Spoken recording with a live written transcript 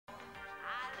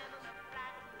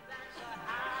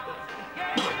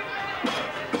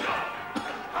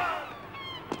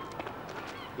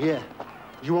Yeah.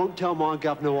 You won't tell my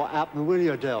governor what happened, will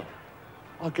you, Del?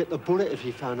 I'd get the bullet if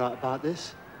he found out about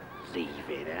this. Leave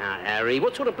it out, Harry.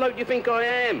 What sort of bloke do you think I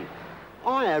am?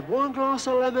 I had one glass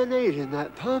of lemonade in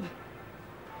that pub.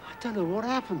 I don't know what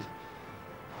happened.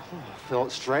 Oh, I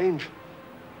felt strange.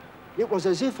 It was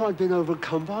as if I'd been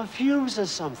overcome by fumes or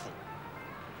something.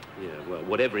 Yeah, well,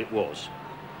 whatever it was,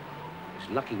 it's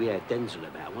lucky we had Denzel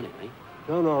about, wasn't it, mate?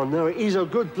 No. He's a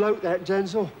good bloke, that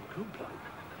Denzel. Good bloke?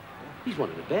 He's one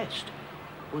of the best.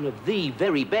 One of the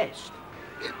very best.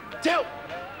 Del!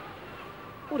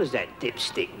 What does that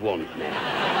dipstick want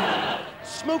now?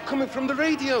 Smoke coming from the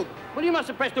radio. Well, you must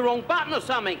have pressed the wrong button or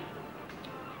something.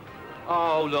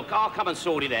 Oh, look, I'll come and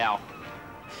sort it out.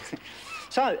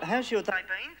 So, how's your day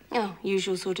been? Oh,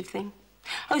 usual sort of thing.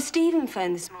 Oh, Stephen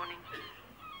phoned this morning.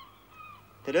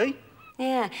 Did he?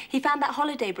 Yeah, he found that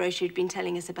holiday brochure you'd been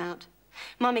telling us about.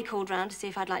 Mummy called round to see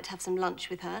if I'd like to have some lunch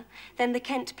with her. Then the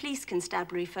Kent Police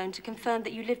Constabulary phoned to confirm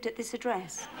that you lived at this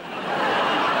address.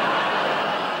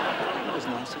 That was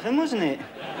nice of him, wasn't it?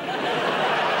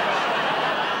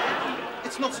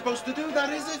 It's not supposed to do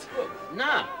that, is it?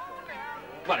 No.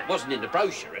 Well, it wasn't in the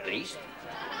brochure, at least.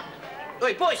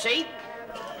 Oi, Boycie!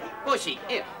 Boycie,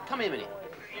 here, come here a minute.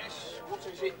 Yes, what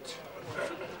is it?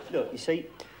 Look, you see,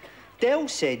 Del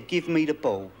said give me the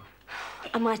ball.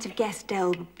 I might have guessed Del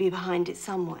would be behind it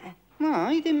somewhere. No,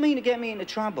 he didn't mean to get me into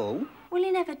trouble. Well, he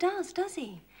never does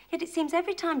he? Yet it seems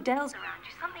every time Del's around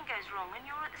you, something goes wrong and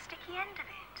you're at the sticky end of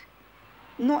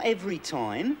it. Not every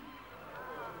time.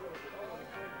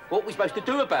 What are we supposed to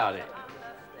do about it?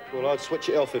 Well, I'd switch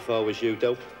it off if I was you,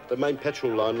 Del. The main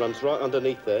petrol line runs right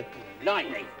underneath there.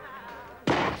 Lightning.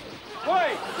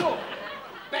 Wait, look.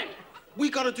 Ben. We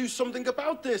gotta do something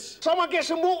about this. Someone get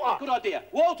some water. Good idea.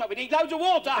 Water. We need loads of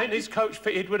water. And his coach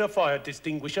fitted with a fire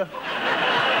distinguisher.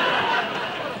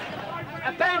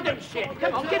 Abandon shit.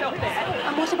 Come on, get off there.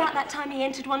 And what about that time he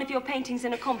entered one of your paintings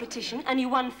in a competition and you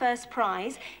won first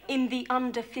prize in the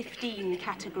under-15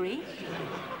 category?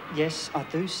 Yes, I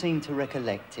do seem to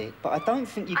recollect it, but I don't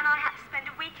think you... And I had to spend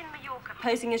a week in Mallorca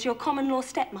posing as your common-law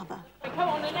stepmother. Come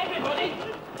on then, everybody.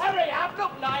 Hurry up,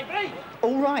 look lively.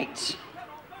 All right.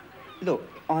 Look,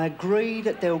 I agree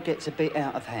that Del gets a bit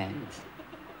out of hand,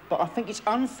 but I think it's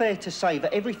unfair to say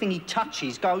that everything he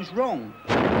touches goes wrong.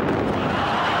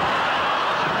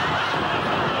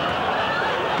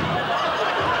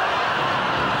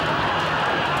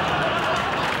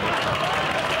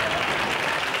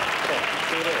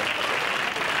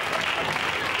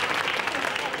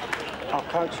 Our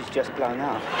coach has just blown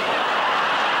up.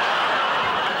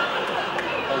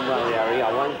 Don't worry, Harry,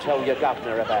 I won't tell your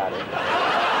governor about it.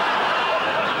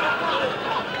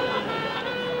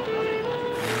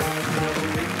 No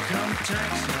income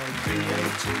tax, no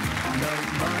VAT, no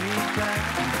money back,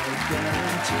 no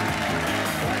guarantee.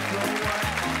 Black or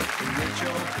white, rich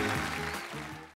or poor.